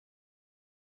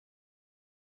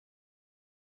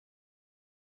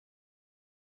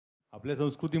आपल्या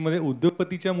संस्कृतीमध्ये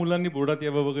उद्योगपतीच्या मुलांनी बोर्डात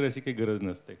यावं वगैरे अशी काही गरज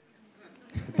नसते.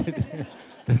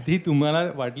 तर ती तुम्हाला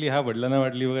वाटली, हा वडिलांना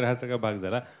वाटली वगैरे हा सगळा भाग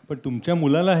झाला. पण तुमच्या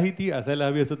मुलालाही ती असायला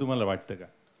हवी असं तुम्हाला वाटतं का?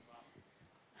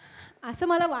 असं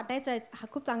मला वाटायचं आहे. हा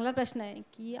खूप चांगला प्रश्न आहे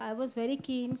की आय वॉज व्हेरी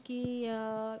कीन की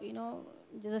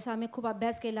जसं आम्ही खूप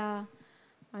अभ्यास केला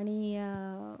आणि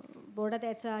बोर्डात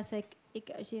यायचं असं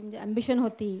एक अशी म्हणजे ॲम्बिशन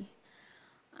होती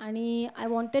आणि I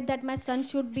wanted that my son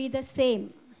should be the same.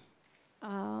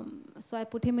 So I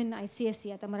put him in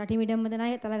ICSE. आता मराठी मीडियममध्ये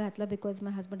नाही त्याला घातलं because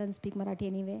my husband doesn't speak Marathi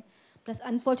anyway. Plus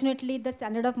unfortunately the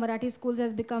standard of Marathi schools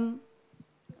has become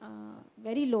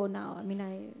very low now. I mean,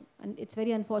 and it's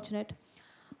very unfortunate.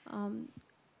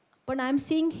 But I'm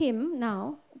seeing him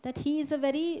now that he is a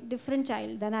very different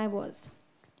child than I was.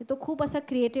 तो खूप असा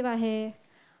creative आहे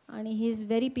आणि he is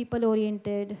very people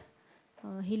oriented.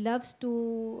 He loves to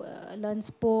learn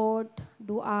sport,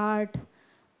 do art,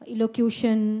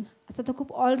 elocution. असं तो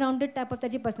खूप ऑलराउंडेड type of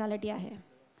त्याची personality आहे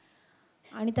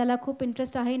आणि त्याला खूप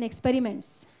इंटरेस्ट आहे इन experiments.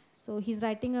 So he's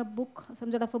writing a book,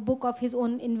 some sort of a book of his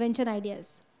own invention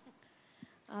ideas.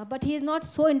 But he is not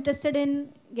so interested in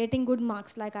getting good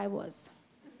marks like I was.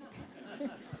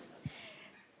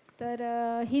 तर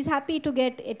he's happy to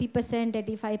get 80%,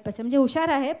 85%. म्हणजे हुशार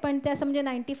आहे पण ते असं म्हणजे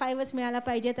 95च मिळायला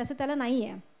पाहिजे तसं त्याला नाही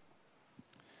आहे.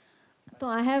 So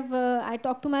I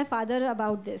talked to my father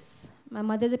about this. My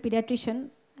mother is a pediatrician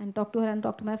and talked to her and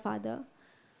talked to my father.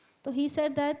 So he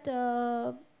said that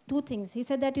two things. He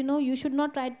said that you should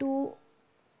not try to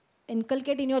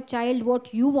inculcate in your child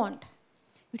what you want.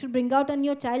 You should bring out in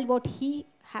your child what he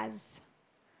has.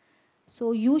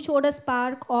 So you showed a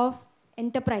spark of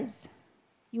enterprise.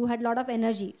 You had a lot of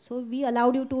energy. So we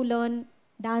allowed you to learn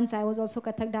dance. I was also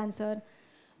Kathak dancer.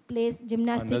 Play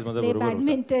gymnastics, play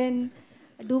badminton,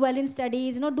 do well in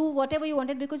studies, do whatever you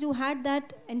wanted because you had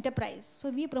that enterprise. So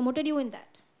we promoted you in that.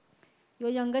 Your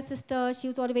younger sister, she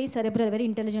was always very cerebral, very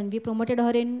intelligent. We promoted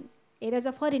her in areas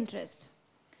of her interest.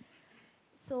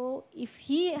 So if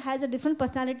he has a different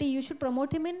personality, you should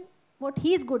promote him in what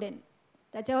he is good in.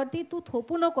 त्याच्यावरती तू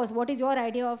थोपू नकोस. What is your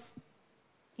idea of,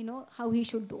 how he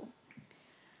should do.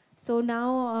 So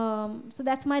now, so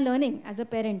that's my learning as a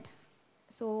parent.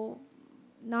 So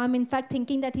now I'm in fact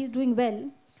thinking that he's doing well,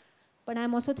 but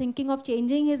I'm also thinking of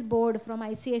changing his board from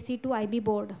ICSE to IB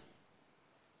board.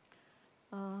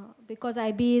 Because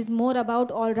IB is more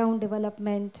about all-round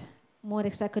development, more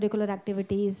extracurricular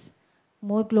activities,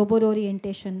 more global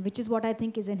orientation, which is what I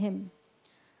think is in him.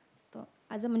 So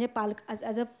as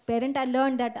a parent, I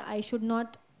learned that I should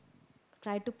not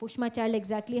try to push my child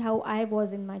exactly how I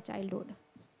was in my childhood.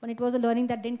 But it was a learning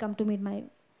that didn't come to me.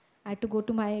 I had to go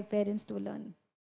to my parents to learn.